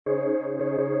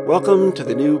Welcome to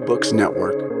the New Books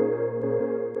Network.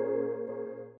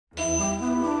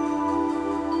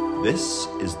 This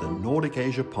is the Nordic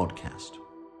Asia Podcast.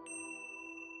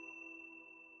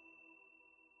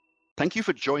 Thank you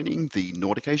for joining the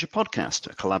Nordic Asia Podcast,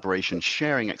 a collaboration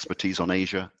sharing expertise on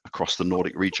Asia across the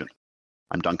Nordic region.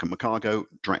 I'm Duncan McCargo,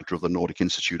 Director of the Nordic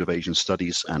Institute of Asian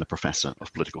Studies and a Professor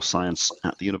of Political Science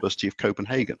at the University of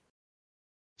Copenhagen.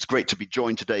 It's great to be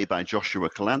joined today by Joshua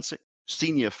Kurlantzick,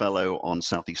 Senior Fellow on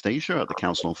Southeast Asia at the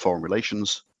Council on Foreign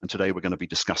Relations, and today we're going to be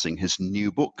discussing his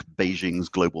new book, Beijing's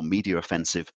Global Media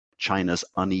Offensive, China's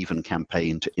Uneven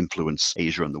Campaign to Influence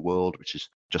Asia and the World, which is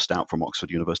just out from Oxford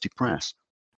University Press.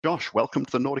 Josh, welcome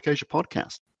to the Nordic Asia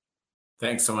Podcast.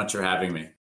 Thanks so much for having me.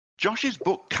 Josh's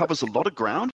book covers a lot of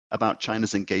ground about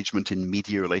China's engagement in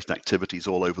media-related activities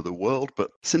all over the world,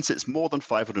 but since it's more than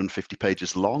 550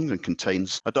 pages long and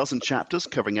contains a dozen chapters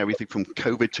covering everything from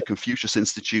COVID to Confucius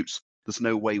Institutes, there's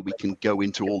no way we can go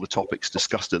into all the topics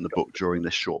discussed in the book during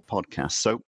this short podcast.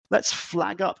 So let's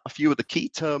flag up a few of the key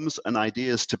terms and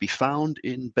ideas to be found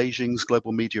in Beijing's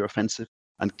Global Media Offensive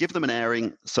and give them an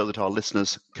airing so that our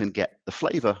listeners can get the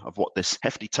flavor of what this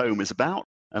hefty tome is about,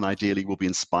 and ideally will be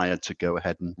inspired to go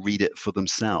ahead and read it for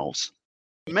themselves.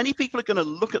 Many people are going to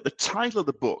look at the title of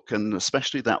the book, and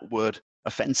especially that word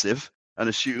offensive, and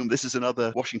assume this is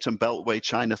another Washington Beltway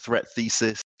China threat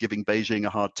thesis, giving Beijing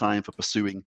a hard time for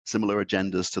pursuing similar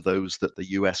agendas to those that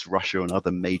the US, Russia, and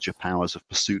other major powers have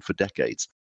pursued for decades.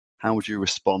 How would you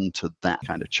respond to that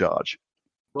kind of charge?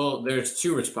 Well, there's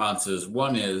two responses.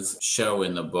 One is show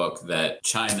in the book that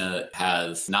China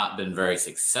has not been very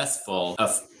successful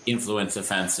of influence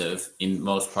offensive in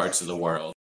most parts of the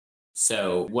world.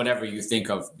 So whatever you think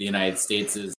of the United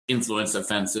States' influence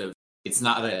offensive, it's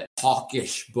not a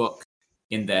hawkish book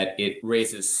in that it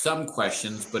raises some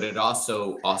questions, but it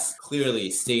also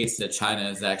clearly states that China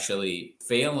is actually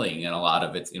failing in a lot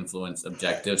of its influence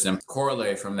objectives. And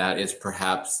corollary from that is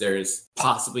perhaps there's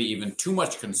possibly even too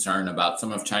much concern about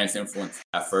some of China's influence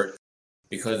effort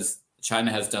because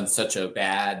China has done such a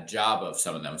bad job of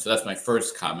some of them. So that's my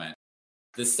first comment.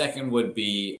 The second would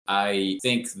be, I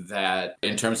think that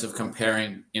in terms of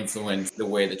comparing influence, the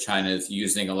way that China is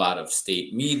using a lot of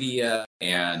state media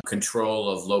and control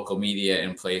of local media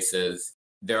in places,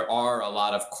 there are a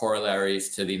lot of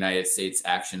corollaries to the United States'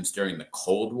 actions during the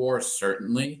Cold War,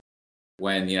 certainly,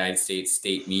 when the United States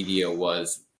state media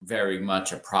was very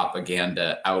much a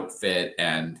propaganda outfit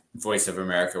and Voice of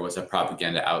America was a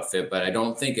propaganda outfit. But I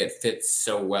don't think it fits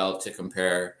so well to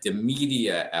compare the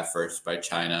media efforts by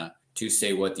China to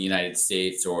say what the United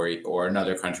States or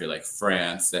another country like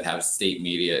France that have state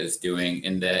media is doing,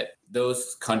 in that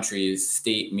those countries'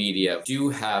 state media do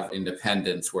have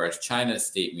independence, whereas China's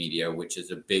state media, which is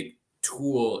a big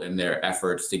tool in their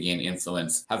efforts to gain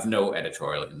influence, have no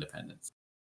editorial independence.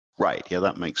 Right, yeah,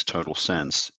 that makes total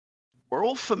sense. We're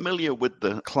all familiar with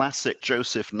the classic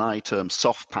Joseph Nye term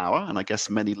soft power, and I guess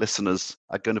many listeners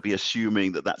are going to be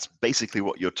assuming that that's basically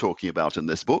what you're talking about in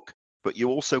this book. But you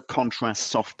also contrast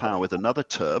soft power with another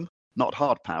term, not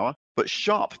hard power, but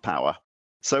sharp power.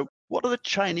 So what do the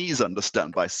Chinese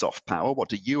understand by soft power? What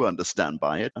do you understand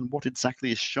by it? And what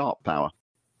exactly is sharp power?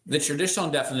 The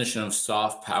traditional definition of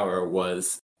soft power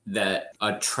was that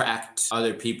attract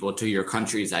other people to your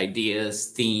country's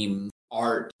ideas, themes,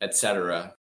 art,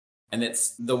 etc. And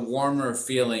it's the warmer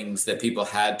feelings that people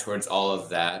had towards all of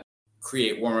that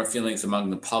create warmer feelings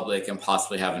among the public and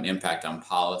possibly have an impact on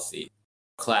policy.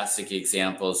 Classic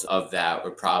examples of that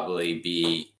would probably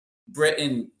be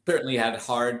Britain certainly had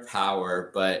hard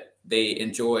power, but they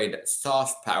enjoyed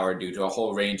soft power due to a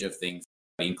whole range of things,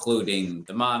 including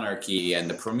the monarchy and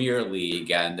the Premier League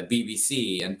and the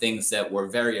BBC and things that were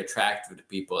very attractive to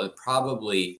people. It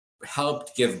probably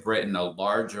helped give Britain a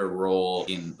larger role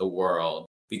in the world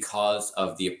because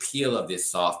of the appeal of this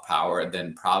soft power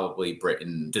than probably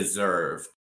Britain deserved.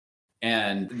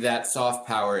 And that soft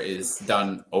power is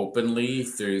done openly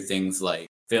through things like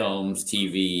films,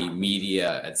 TV,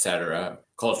 media, etc.,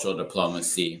 cultural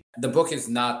diplomacy. The book is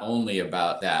not only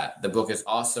about that. The book is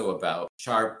also about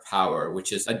sharp power,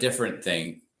 which is a different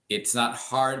thing. It's not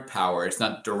hard power. It's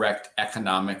not direct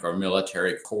economic or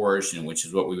military coercion, which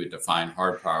is what we would define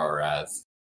hard power as.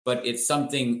 But it's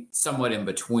something somewhat in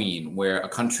between, where a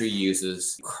country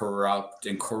uses corrupt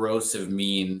and corrosive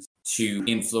means to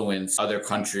influence other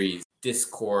countries'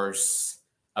 discourse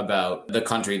about the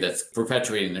country that's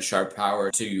perpetuating the sharp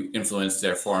power to influence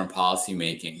their foreign policy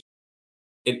making.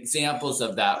 Examples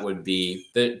of that would be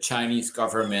the Chinese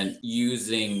government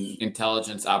using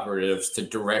intelligence operatives to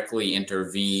directly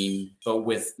intervene, but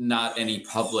with not any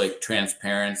public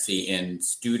transparency in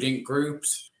student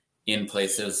groups in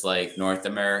places like North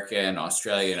America and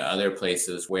Australia and other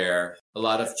places where a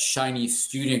lot of Chinese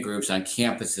student groups on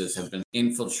campuses have been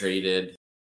infiltrated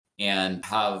and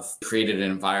have created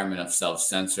an environment of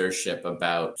self-censorship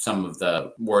about some of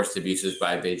the worst abuses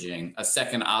by Beijing. A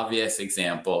second obvious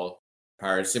example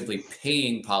are simply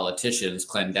paying politicians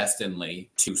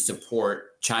clandestinely to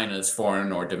support China's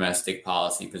foreign or domestic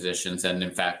policy positions. And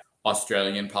in fact,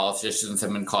 Australian politicians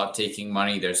have been caught taking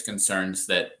money. There's concerns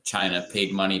that China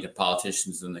paid money to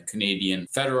politicians in the Canadian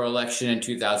federal election in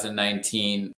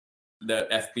 2019. The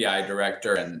FBI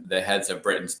director and the heads of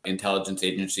Britain's intelligence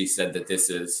agency said that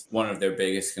this is one of their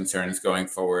biggest concerns going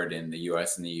forward in the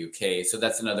US and the UK. So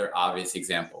that's another obvious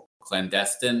example.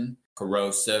 Clandestine,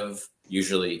 corrosive,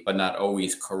 usually, but not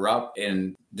always corrupt,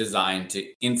 and designed to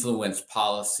influence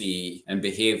policy and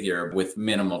behavior with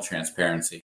minimal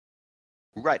transparency.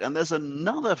 Right. And there's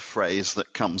another phrase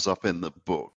that comes up in the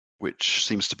book, which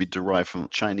seems to be derived from the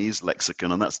Chinese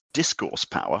lexicon, and that's discourse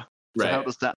power. So Right. how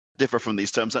does that differ from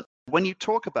these terms? And when you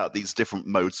talk about these different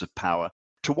modes of power,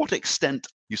 to what extent are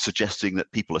you suggesting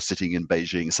that people are sitting in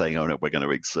Beijing saying, oh no, we're going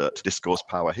to exert discourse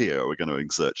power here, or we're going to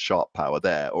exert sharp power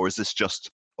there? Or is this just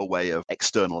a way of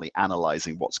externally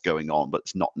analyzing what's going on, but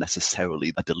it's not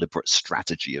necessarily a deliberate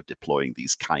strategy of deploying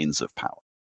these kinds of power?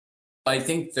 I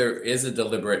think there is a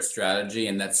deliberate strategy,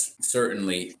 and that's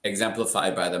certainly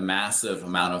exemplified by the massive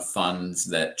amount of funds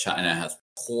that China has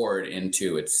poured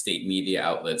into its state media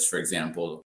outlets, for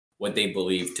example, what they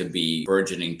believe to be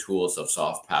burgeoning tools of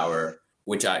soft power,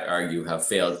 which I argue have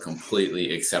failed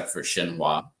completely except for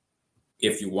Xinhua.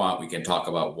 If you want, we can talk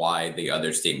about why the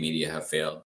other state media have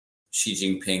failed. Xi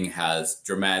Jinping has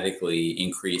dramatically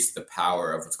increased the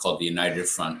power of what's called the United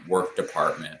Front Work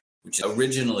Department, which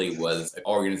originally was an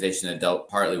organization that dealt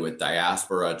partly with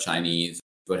diaspora Chinese,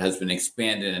 but has been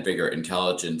expanded in a bigger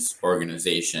intelligence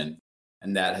organization.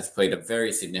 And that has played a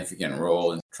very significant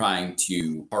role in trying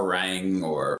to harangue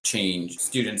or change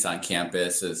students on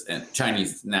campuses and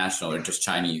Chinese national or just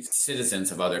Chinese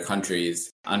citizens of other countries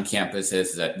on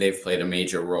campuses. That they've played a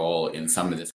major role in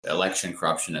some of this election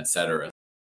corruption, et cetera.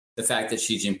 The fact that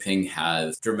Xi Jinping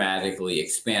has dramatically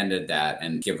expanded that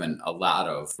and given a lot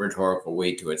of rhetorical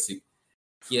weight to it,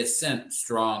 he has sent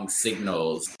strong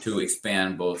signals to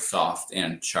expand both soft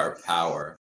and sharp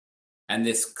power. And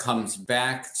this comes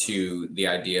back to the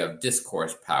idea of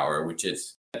discourse power, which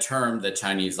is a term that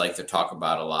Chinese like to talk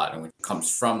about a lot and which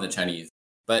comes from the Chinese.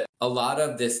 But a lot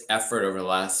of this effort over the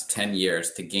last 10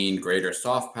 years to gain greater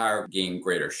soft power, gain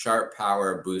greater sharp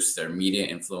power, boost their media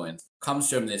influence, comes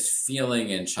from this feeling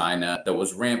in China that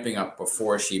was ramping up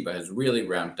before Xi, but has really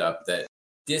ramped up, that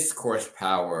discourse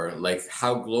power, like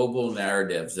how global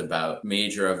narratives about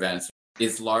major events,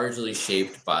 is largely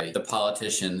shaped by the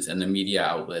politicians and the media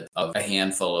outlets of a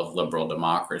handful of liberal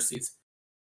democracies.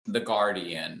 The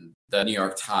Guardian, the New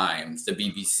York Times, the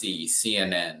BBC,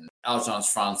 CNN,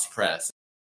 Agence France Presse.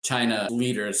 China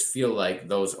leaders feel like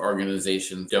those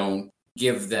organizations don't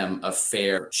give them a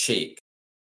fair shake.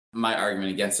 My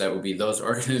argument against that would be those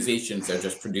organizations are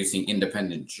just producing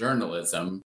independent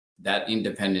journalism. That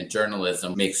independent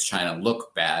journalism makes China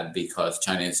look bad because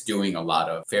China is doing a lot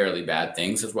of fairly bad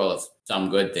things as well as some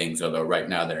good things, although right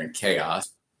now they're in chaos.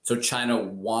 So China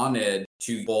wanted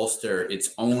to bolster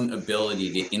its own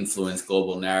ability to influence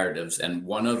global narratives. And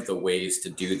one of the ways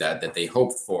to do that they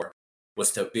hoped for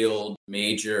was to build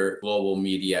major global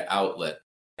media outlet.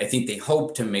 I think they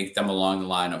hoped to make them along the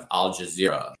line of Al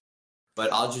Jazeera.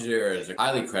 But Al Jazeera is a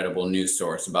highly credible news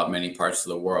source about many parts of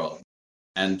the world.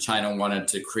 And China wanted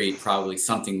to create probably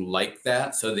something like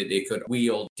that so that they could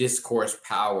wield discourse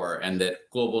power and that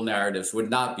global narratives would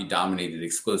not be dominated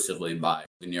exclusively by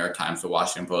the New York Times, the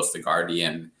Washington Post, the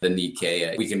Guardian, the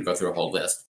Nikkei. We can go through a whole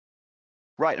list.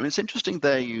 Right. I mean, it's interesting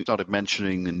there you started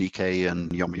mentioning the Nikkei and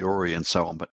Yomiuri and so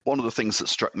on. But one of the things that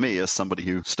struck me as somebody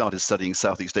who started studying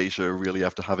Southeast Asia really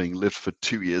after having lived for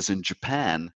 2 years in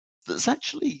Japan, there's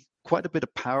actually quite a bit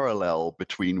of parallel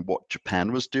between what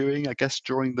Japan was doing, I guess,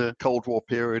 during the Cold War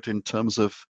period in terms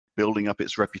of building up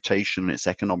its reputation and its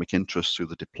economic interests through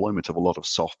the deployment of a lot of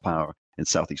soft power in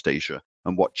Southeast Asia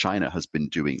and what China has been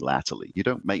doing latterly. You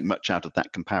don't make much out of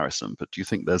that comparison, but do you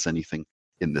think there's anything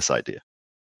in this idea?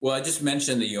 Well, I just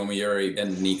mentioned the Yomiuri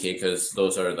and the Nikkei because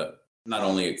those are the not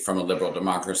only from a liberal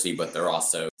democracy, but they're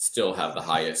also still have the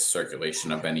highest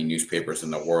circulation of any newspapers in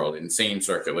the world, insane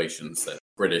circulations that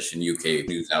British and UK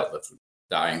news outlets are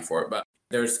dying for it. But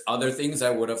there's other things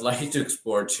I would have liked to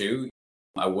explore too.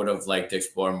 I would have liked to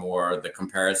explore more the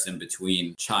comparison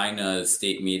between China's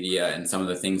state media and some of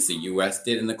the things the US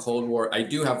did in the Cold War. I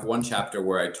do have one chapter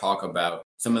where I talk about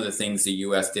some of the things the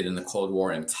US did in the Cold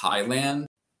War in Thailand.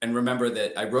 And remember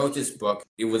that I wrote this book.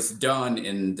 It was done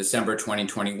in December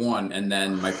 2021. And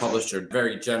then my publisher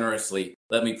very generously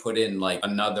let me put in like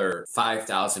another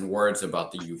 5,000 words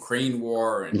about the Ukraine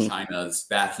war and China's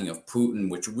backing of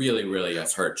Putin, which really, really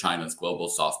has hurt China's global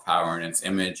soft power and its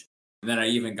image. And then I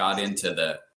even got into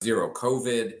the zero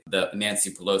COVID, the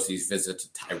Nancy Pelosi's visit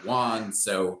to Taiwan.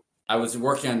 So I was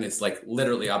working on this like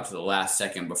literally up to the last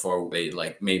second before they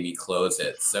like made me close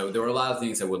it. So there were a lot of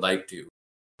things I would like to.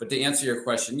 But to answer your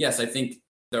question, yes, I think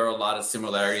there are a lot of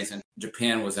similarities, and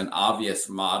Japan was an obvious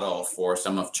model for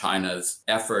some of China's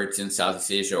efforts in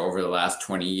Southeast Asia over the last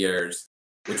 20 years,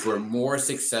 which were more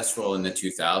successful in the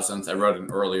 2000s. I wrote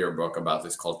an earlier book about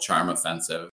this called Charm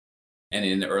Offensive, and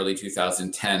in the early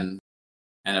 2010,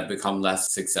 and have become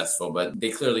less successful. But they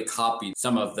clearly copied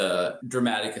some of the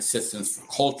dramatic assistance for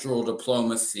cultural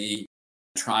diplomacy,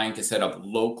 trying to set up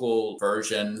local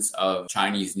versions of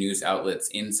Chinese news outlets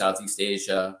in Southeast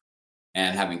Asia,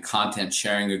 and having content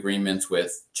sharing agreements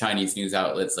with Chinese news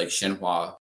outlets like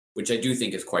Xinhua, which I do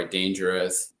think is quite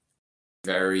dangerous.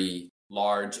 Very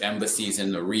large embassies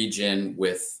in the region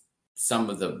with some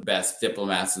of the best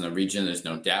diplomats in the region, there's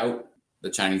no doubt. The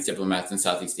Chinese diplomats in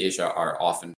Southeast Asia are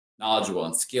often knowledgeable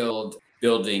and skilled,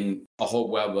 building a whole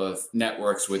web of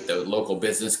networks with the local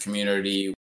business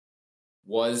community.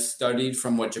 Was studied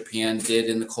from what Japan did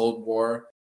in the Cold War.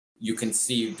 You can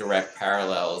see direct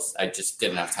parallels. I just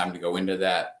didn't have time to go into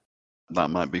that. That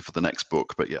might be for the next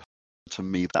book, but yeah, to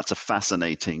me, that's a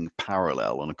fascinating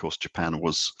parallel. And of course, Japan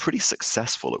was pretty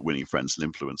successful at winning friends and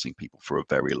influencing people for a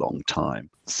very long time.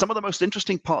 Some of the most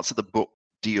interesting parts of the book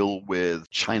deal with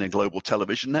China Global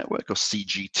Television Network, or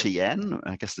CGTN.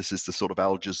 I guess this is the sort of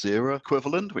Al Jazeera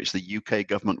equivalent, which the UK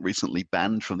government recently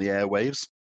banned from the airwaves.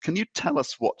 Can you tell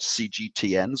us what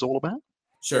CGTN is all about?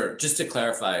 Sure. Just to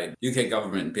clarify, UK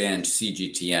government banned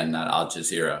CGTN, not Al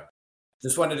Jazeera.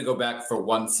 Just wanted to go back for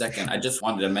 1 second. I just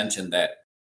wanted to mention that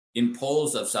in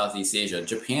polls of Southeast Asia,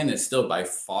 Japan is still by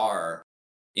far,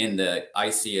 in the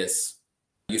ICS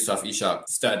Yusof Ishak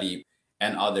study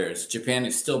and others, Japan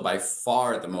is still by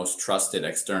far the most trusted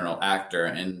external actor.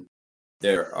 And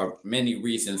there are many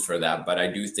reasons for that. But I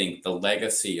do think the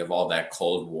legacy of all that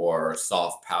Cold War,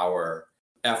 soft power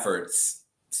efforts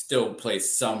still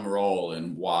plays some role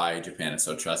in why Japan is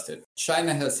so trusted.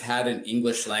 China has had an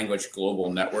English language global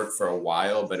network for a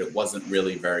while, but it wasn't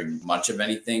really very much of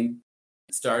anything.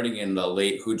 Starting in the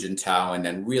late Hu Jintao and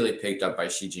then really picked up by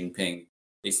Xi Jinping,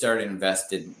 they started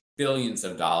invested billions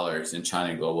of dollars in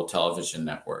China Global Television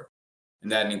Network.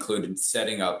 And that included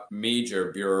setting up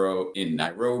major bureau in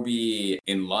Nairobi,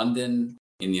 in London,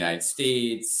 in the United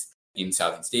States, in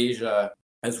Southeast Asia,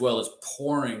 as well as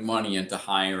pouring money into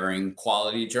hiring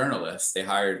quality journalists. They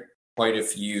hired quite a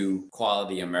few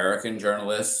quality American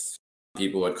journalists,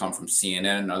 people who had come from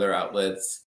CNN and other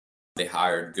outlets. They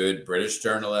hired good British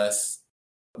journalists.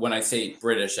 When I say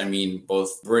British, I mean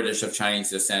both British of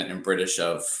Chinese descent and British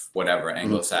of whatever,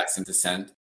 Anglo-Saxon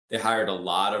descent. They hired a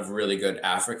lot of really good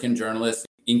African journalists,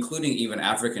 including even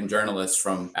African journalists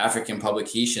from African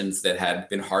publications that had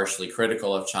been harshly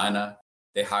critical of China.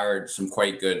 They hired some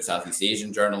quite good Southeast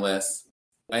Asian journalists.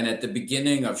 And at the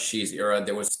beginning of Xi's era,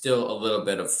 there was still a little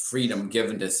bit of freedom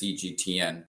given to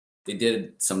CGTN. They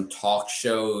did some talk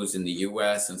shows in the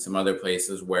US and some other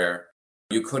places where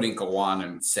you couldn't go on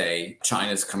and say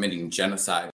China's committing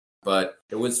genocide. But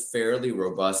there was fairly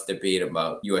robust debate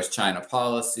about US-China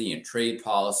policy and trade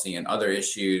policy and other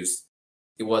issues.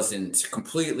 It wasn't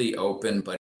completely open,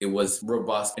 but it was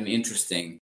robust and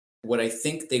interesting. What I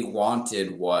think they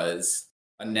wanted was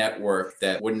a network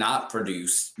that would not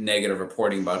produce negative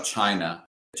reporting about China,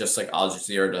 just like Al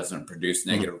Jazeera doesn't produce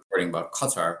negative reporting about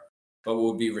Qatar, but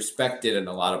would be respected in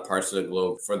a lot of parts of the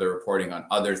globe for the reporting on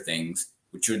other things,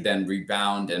 which would then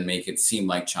rebound and make it seem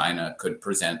like China could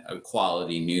present a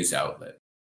quality news outlet.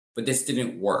 But this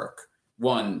didn't work.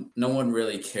 One, no one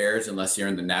really cares unless you're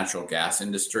in the natural gas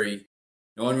industry.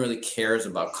 No one really cares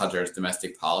about Qatar's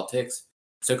domestic politics.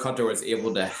 So Qatar was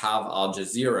able to have Al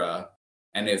Jazeera,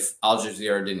 and if Al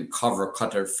Jazeera didn't cover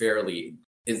Qatar fairly,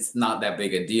 it's not that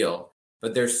big a deal.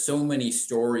 But there's so many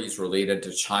stories related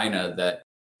to China that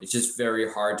it's just very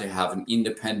hard to have an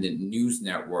independent news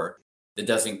network that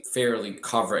doesn't fairly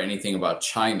cover anything about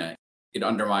China. It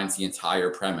undermines the entire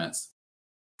premise.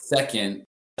 Second,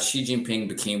 Xi Jinping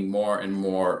became more and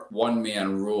more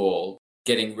one-man rule,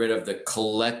 getting rid of the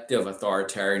collective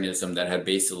authoritarianism that had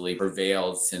basically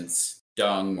prevailed since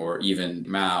Deng or even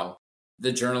Mao.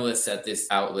 The journalists at this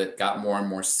outlet got more and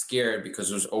more scared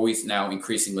because it was always now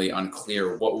increasingly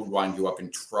unclear what would wind you up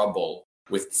in trouble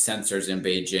with censors in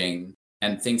Beijing,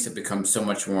 and things have become so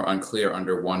much more unclear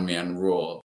under one-man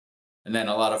rule. And then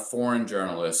a lot of foreign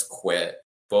journalists quit.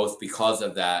 both because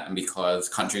of that and because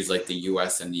countries like the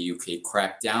US and the UK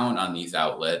cracked down on these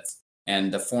outlets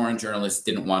and the foreign journalists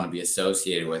didn't want to be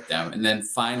associated with them. And then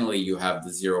finally, you have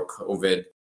the zero COVID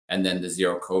and then the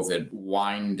zero COVID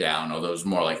wind down, although it was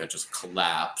more like a just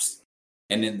collapse.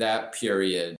 And in that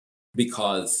period,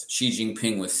 because Xi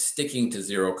Jinping was sticking to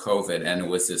zero COVID and it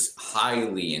was this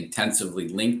highly intensively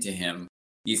linked to him,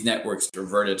 these networks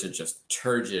reverted to just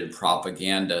turgid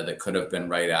propaganda that could have been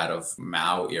right out of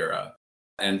Mao era.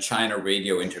 And China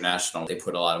Radio International, they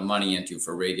put a lot of money into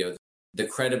for radio. The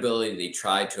credibility they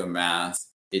tried to amass,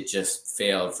 it just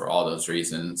failed for all those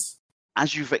reasons.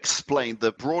 As you've explained,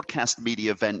 the broadcast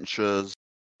media ventures,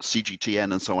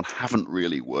 CGTN and so on, haven't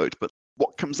really worked. But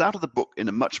what comes out of the book in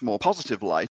a much more positive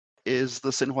light is the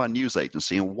Xinhua News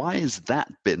Agency. And why has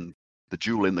that been the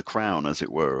jewel in the crown, as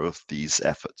it were, of these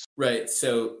efforts? Right.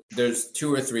 So there's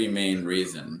 2 or 3 main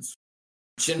reasons.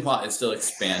 Xinhua is still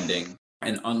expanding.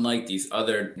 And unlike these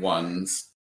other ones,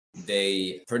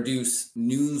 they produce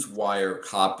newswire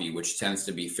copy, which tends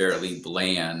to be fairly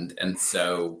bland and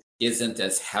so isn't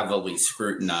as heavily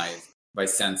scrutinized by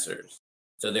censors.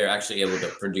 So they're actually able to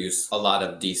produce a lot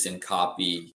of decent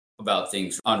copy about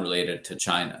things unrelated to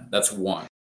China. That's one.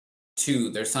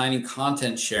 2, they're signing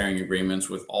content sharing agreements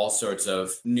with all sorts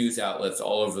of news outlets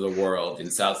all over the world, in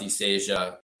Southeast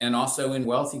Asia, and also in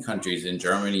wealthy countries in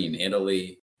Germany and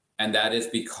Italy. And that is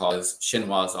because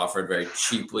Xinhua is offered very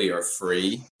cheaply or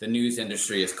free. The news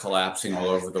industry is collapsing all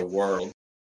over the world.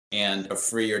 And a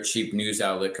free or cheap news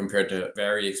outlet compared to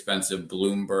very expensive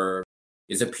Bloomberg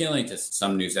is appealing to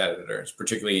some news editors,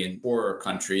 particularly in poorer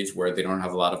countries where they don't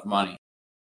have a lot of money.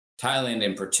 Thailand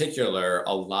in particular,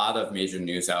 a lot of major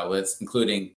news outlets,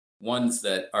 including ones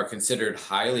that are considered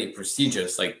highly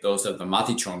prestigious, like those of the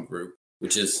Matichon Group,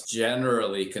 which is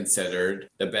generally considered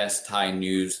the best Thai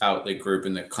news outlet group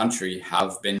in the country,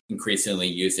 have been increasingly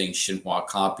using Xinhua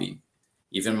copy.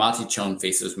 Even Matichon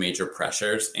faces major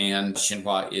pressures, and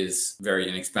Xinhua is very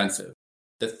inexpensive.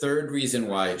 The third reason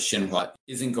why Xinhua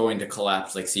isn't going to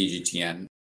collapse like CGTN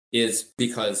is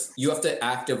because you have to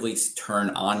actively turn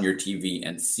on your TV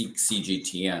and seek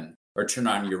CGTN, or turn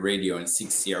on your radio and seek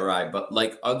CRI. But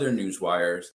like other news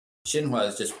wires, Xinhua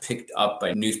is just picked up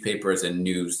by newspapers and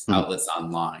news outlets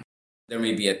online. There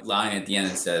may be a line at the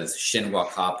end that says Xinhua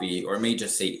copy, or it may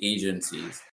just say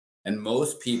agencies. And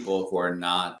most people who are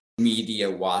not media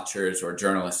watchers or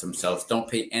journalists themselves don't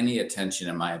pay any attention,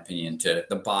 in my opinion, to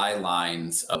the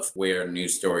bylines of where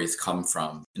news stories come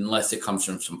from, unless it comes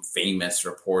from some famous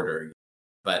reporter.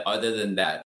 But other than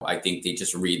that, I think they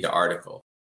just read the article.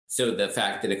 So the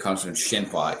fact that it comes from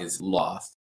Xinhua is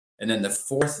lost. And then the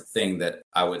fourth thing that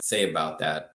I would say about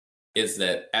that is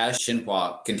that as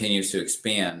Xinhua continues to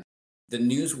expand, the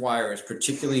Newswire is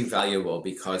particularly valuable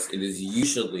because it is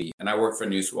usually, and I worked for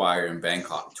Newswire in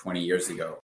Bangkok 20 years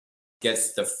ago,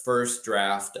 gets the first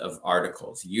draft of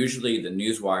articles. Usually the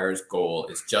Newswire's goal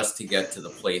is just to get to the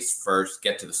place first,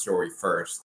 get to the story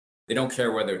first. They don't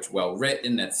care whether it's well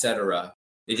written, etc.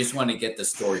 They just want to get the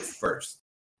story first.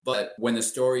 But when the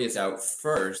story is out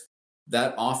first,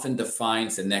 that often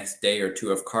defines the next day or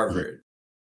two of coverage.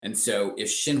 And so if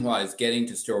Xinhua is getting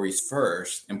to stories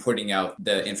first and putting out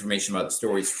the information about the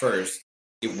stories first,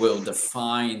 it will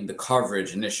define the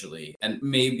coverage initially. And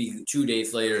maybe 2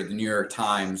 days later, the New York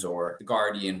Times or the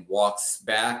Guardian walks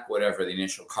back whatever the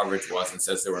initial coverage was and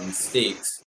says there were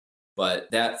mistakes. But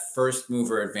that first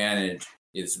mover advantage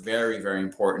is very, very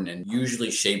important and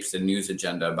usually shapes the news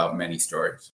agenda about many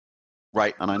stories.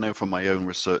 Right, and I know from my own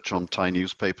research on Thai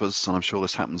newspapers, and I'm sure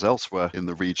this happens elsewhere in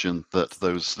the region, that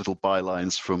those little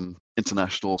bylines from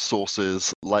international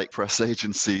sources like press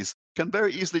agencies can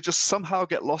very easily just somehow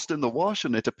get lost in the wash,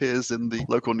 and it appears in the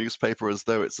local newspaper as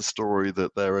though it's a story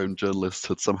that their own journalists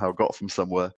had somehow got from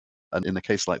somewhere. And in a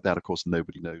case like that, of course,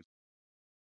 nobody knows.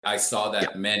 I saw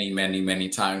that many, many, many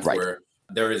times where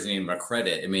there isn't even a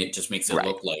credit. It just makes it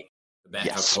look like the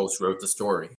Bangkok Post wrote the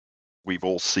story. We've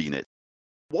all seen it.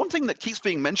 One thing that keeps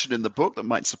being mentioned in the book that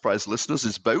might surprise listeners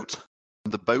is boat.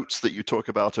 The boats that you talk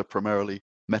about are primarily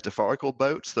metaphorical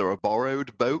boats. There are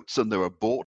borrowed boats and there are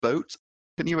bought boats.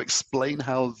 Can you explain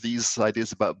how these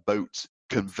ideas about boats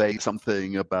convey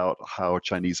something about how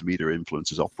Chinese media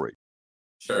influences operate?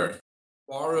 Sure.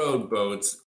 Borrowed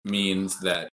boats means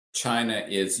that China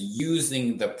is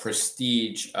using the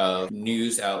prestige of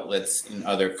news outlets in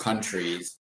other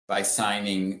countries by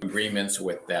signing agreements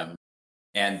with them.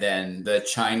 And then the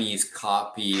Chinese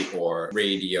copy or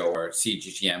radio or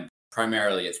CGTN,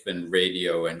 primarily it's been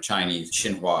radio and Chinese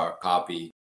Xinhua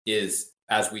copy, is,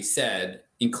 as we said,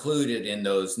 included in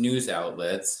those news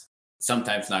outlets.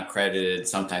 sometimes not credited,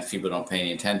 sometimes people don't pay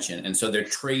any attention. And so they're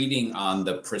trading on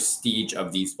the prestige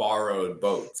of these borrowed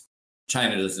boats.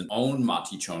 China doesn't own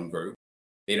Matichon Group.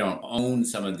 They don't own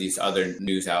some of these other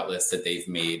news outlets that they've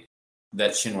made.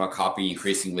 That Xinhua copy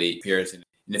increasingly appears in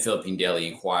the Philippine Daily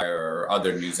Inquirer or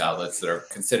other news outlets that are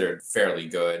considered fairly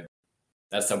good.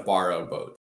 That's a borrowed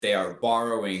boat. They are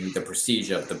borrowing the prestige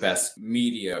of the best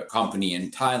media company in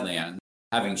Thailand,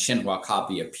 having Xinhua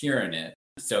copy appear in it.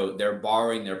 So they're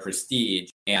borrowing their prestige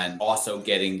and also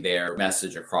getting their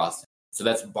message across. So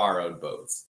that's borrowed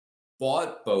boats.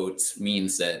 Bought boats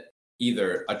means that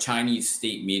either a Chinese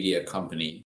state media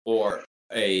company or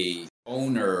a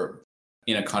owner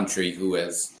in a country who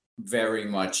is very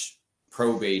much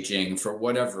pro-Beijing for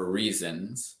whatever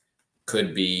reasons,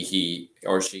 could be he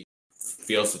or she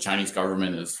feels the Chinese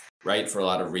government is right for a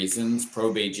lot of reasons,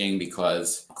 pro-Beijing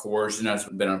because coercion has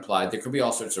been applied, there could be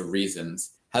all sorts of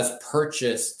reasons, has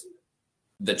purchased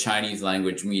the Chinese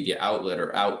language media outlet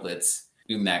or outlets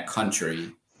in that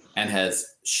country and has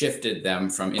shifted them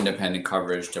from independent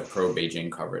coverage to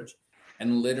pro-Beijing coverage.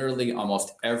 And literally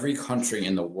almost every country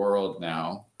in the world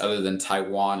now, other than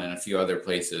Taiwan and a few other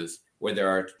places, where there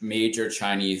are major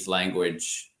Chinese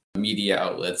language media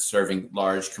outlets serving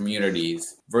large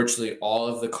communities, virtually all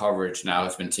of the coverage now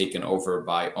has been taken over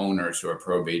by owners who are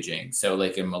pro-Beijing. So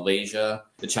like in Malaysia,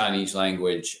 the Chinese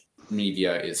language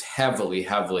media is heavily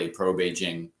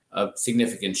pro-Beijing, a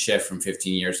significant shift from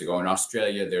 15 years ago. In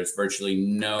Australia, there's virtually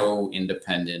no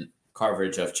independent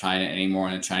coverage of China anymore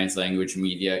in the Chinese language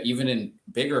media, even in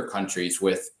bigger countries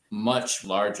with much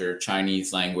larger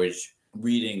Chinese language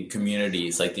reading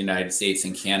communities like the United States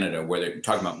and Canada, where they're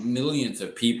talking about millions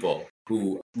of people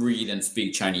who read and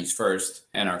speak Chinese first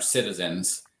and are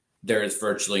citizens. There is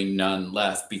virtually none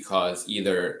left because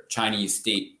either Chinese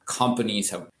state companies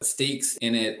have stakes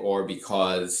in it or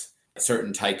because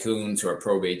certain tycoons who are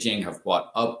pro-Beijing have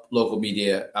bought up local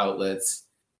media outlets,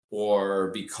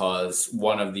 or because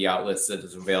one of the outlets that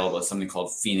is available is something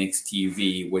called Phoenix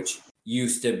TV, which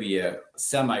used to be a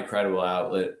semi-credible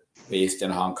outlet based in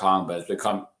Hong Kong, but has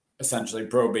become essentially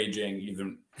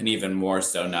pro-Beijing, even more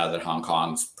so now that Hong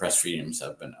Kong's press freedoms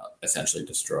have been essentially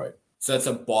destroyed. So that's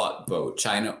a bought boat.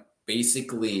 China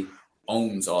basically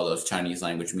owns all those Chinese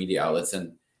language media outlets,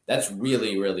 and that's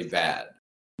really, really bad.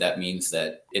 That means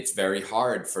that it's very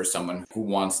hard for someone who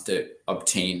wants to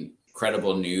obtain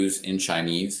credible news in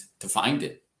Chinese to find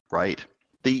it. Right.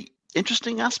 The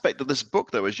interesting aspect of this book,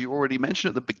 though, as you already mentioned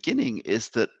at the beginning, is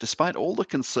that despite all the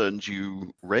concerns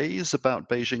you raise about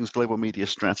Beijing's global media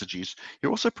strategies,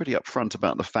 you're also pretty upfront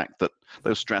about the fact that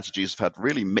those strategies have had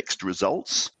really mixed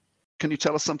results. Can you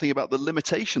tell us something about the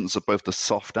limitations of both the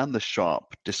soft and the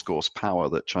sharp discourse power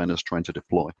that China's trying to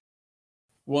deploy?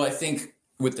 Well, I think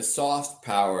with the soft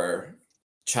power,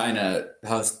 China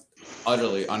has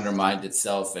utterly undermined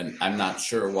itself, and I'm not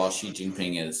sure while Xi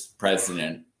Jinping is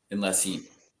president, unless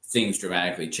things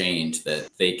dramatically change, that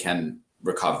they can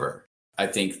recover. I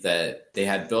think that they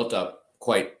had built up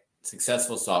quite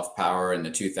successful soft power in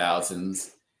the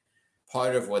 2000s.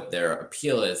 Part of what their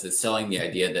appeal is selling the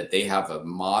idea that they have a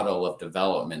model of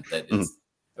development that is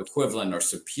equivalent or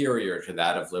superior to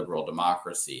that of liberal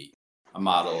democracy, a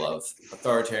model of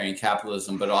authoritarian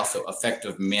capitalism, but also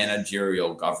effective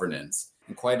managerial governance.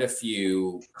 And quite a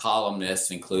few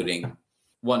columnists, including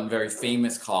one very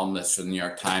famous columnist for the New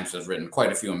York Times, has written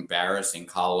quite a few embarrassing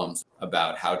columns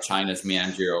about how China's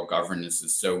managerial governance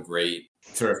is so great,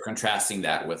 sort of contrasting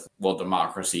that with, well,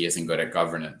 democracy isn't good at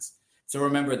governance. So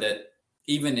remember that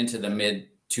even into the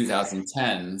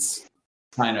mid-2010s,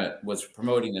 China was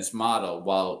promoting this model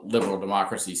while liberal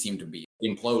democracy seemed to be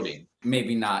imploding.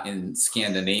 Maybe not in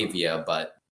Scandinavia,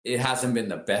 but it hasn't been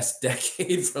the best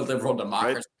decade for liberal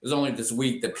democracy. Right. It was only this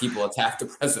week that people attacked the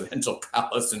presidential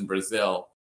palace in Brazil.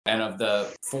 And of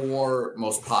the 4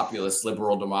 most populous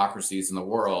liberal democracies in the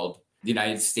world, the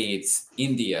United States,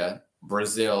 India,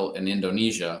 Brazil, and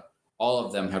Indonesia, all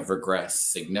of them have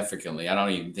regressed significantly. I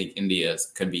don't even think India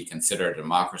could be considered a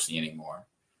democracy anymore.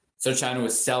 So China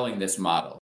was selling this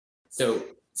model. So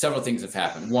several things have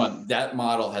happened. One, that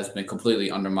model has been completely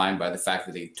undermined by the fact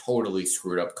that they totally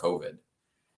screwed up COVID.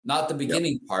 Not the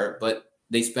beginning part, but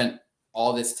they spent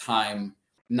all this time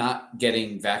not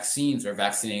getting vaccines or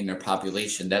vaccinating their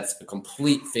population. That's a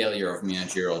complete failure of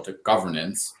managerial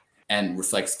governance and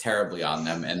reflects terribly on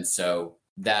them. And so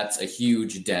that's a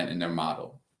huge dent in their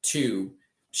model. 2,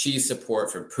 Xi's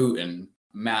support for Putin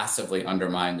massively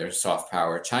undermined their soft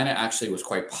power. China actually was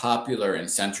quite popular in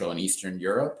Central and Eastern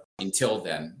Europe until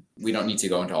then. We don't need to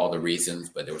go into all the reasons,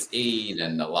 but there was aid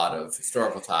and a lot of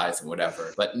historical ties and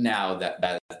whatever. But now that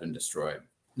has been destroyed.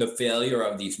 The failure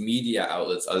of these media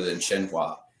outlets other than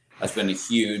Xinhua has been a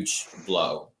huge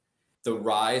blow. The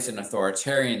rise in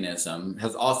authoritarianism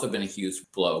has also been a huge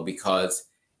blow because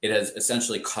it has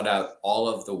essentially cut out all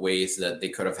of the ways that they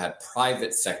could have had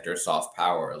private sector soft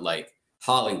power, like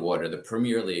Hollywood or the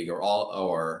Premier League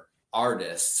or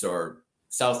artists, or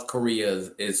South Korea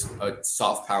is a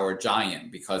soft power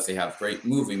giant because they have great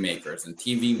movie makers and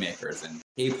TV makers and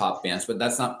K-pop bands, but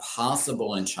that's not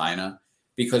possible in China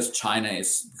because China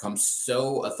has become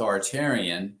so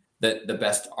authoritarian that the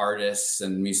best artists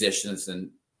and musicians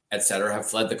and et cetera have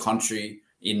fled the country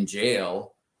in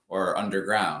jail or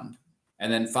underground.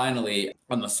 And then finally,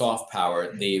 on the soft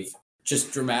power, they've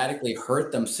just dramatically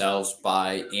hurt themselves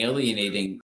by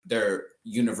alienating their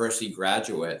university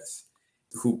graduates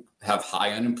who have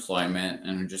high unemployment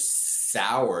and are just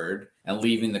soured and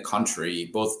leaving the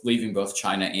country, leaving both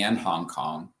China and Hong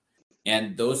Kong.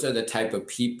 And those are the type of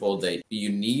people that you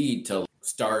need to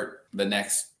start the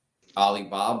next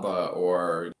Alibaba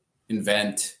or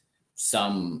invent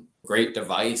some great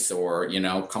device or,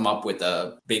 come up with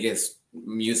the biggest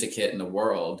music hit in the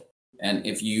world. And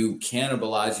if you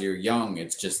cannibalize your young,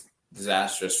 it's just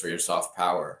disastrous for your soft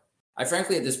power. I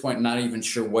frankly, at this point, not even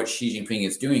sure what Xi Jinping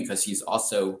is doing because he's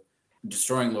also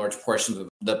destroying large portions of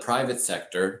the private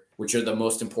sector, which are the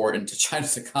most important to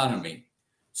China's economy.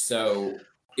 So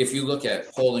if you look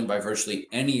at polling by virtually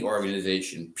any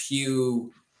organization,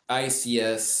 Pew,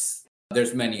 ICS,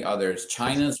 there's many others,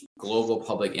 China's global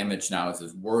public image now is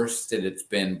as worse than it's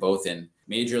been both in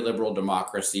major liberal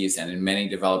democracies and in many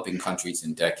developing countries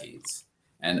in decades.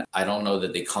 And I don't know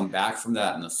that they come back from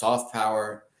that in the soft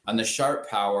power. On the sharp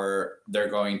power, they're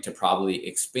going to probably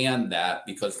expand that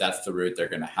because that's the route they're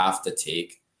going to have to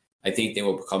take. I think they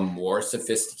will become more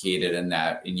sophisticated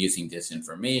in using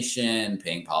disinformation,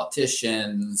 paying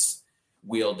politicians,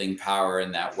 wielding power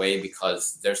in that way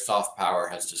because their soft power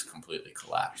has just completely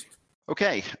collapsed.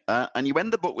 Okay, and you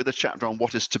end the book with a chapter on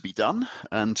what is to be done.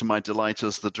 And to my delight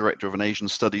as the director of an Asian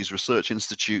Studies Research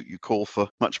Institute, you call for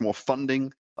much more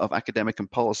funding of academic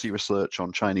and policy research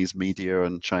on Chinese media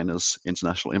and China's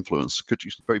international influence. Could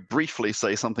you very briefly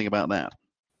say something about that?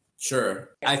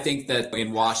 Sure. I think that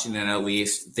in Washington, at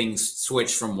least, things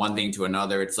switch from one thing to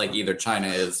another. It's like either China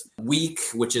is weak,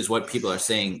 which is what people are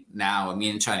saying now. I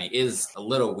mean, China is a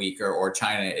little weaker, or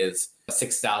China is a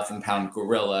 6,000-pound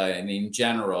gorilla. And in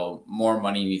general, more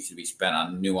money needs to be spent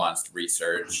on nuanced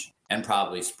research and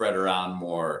probably spread around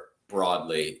more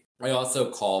broadly. I also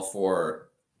call for,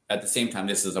 at the same time,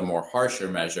 this is a more harsher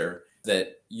measure,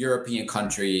 that European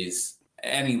countries,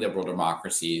 any liberal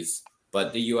democracies,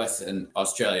 but the US and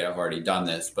Australia have already done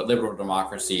this, but liberal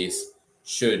democracies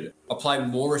should apply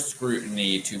more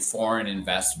scrutiny to foreign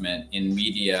investment in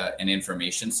media and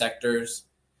information sectors,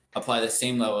 apply the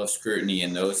same level of scrutiny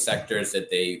in those sectors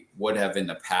that they would have in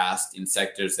the past in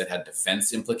sectors that had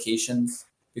defense implications,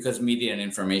 because media and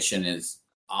information is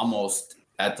almost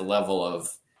at the level of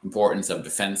importance of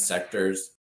defense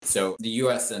sectors. So the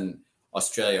US and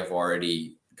Australia have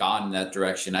already gone in that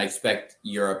direction. I expect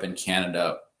Europe and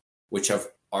Canada, which are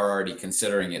already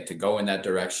considering it, to go in that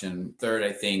direction. Third,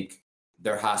 I think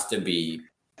there has to be,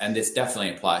 and this definitely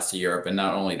applies to Europe and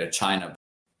not only to China,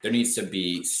 there needs to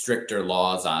be stricter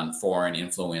laws on foreign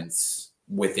influence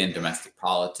within domestic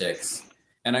politics.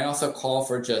 And I also call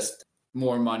for just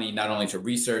more money, not only to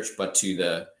research, but to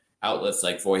the outlets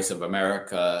like Voice of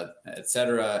America, et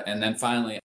cetera. And then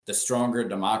finally, the stronger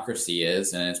democracy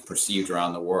is, and it's perceived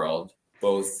around the world,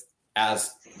 both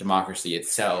as democracy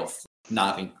itself,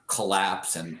 not in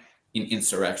collapse and in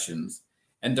insurrections,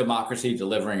 and democracy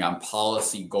delivering on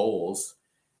policy goals,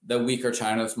 the weaker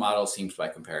China's model seems by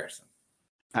comparison.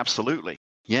 Absolutely.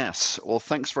 Yes. Well,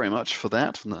 thanks very much for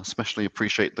that. And I especially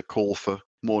appreciate the call for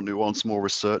more nuance, more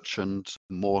research, and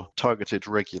more targeted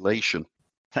regulation.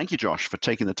 Thank you, Josh, for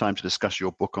taking the time to discuss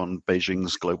your book on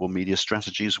Beijing's global media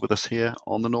strategies with us here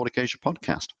on the Nordic Asia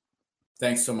podcast.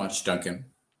 Thanks so much, Duncan.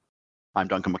 I'm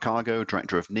Duncan McCargo,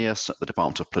 Director of NIAS at the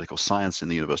Department of Political Science in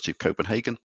the University of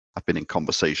Copenhagen. I've been in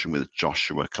conversation with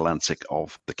Joshua Kalancik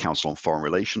of the Council on Foreign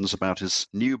Relations about his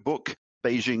new book,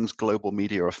 Beijing's Global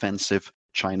Media Offensive,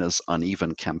 China's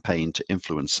Uneven Campaign to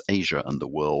Influence Asia and the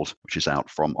World, which is out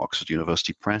from Oxford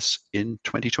University Press in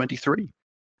 2023.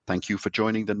 Thank you for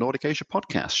joining the Nordic Asia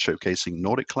podcast, showcasing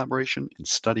Nordic collaboration in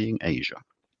studying Asia.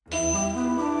 You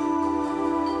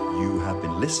have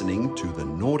been listening to the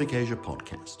Nordic Asia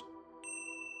podcast.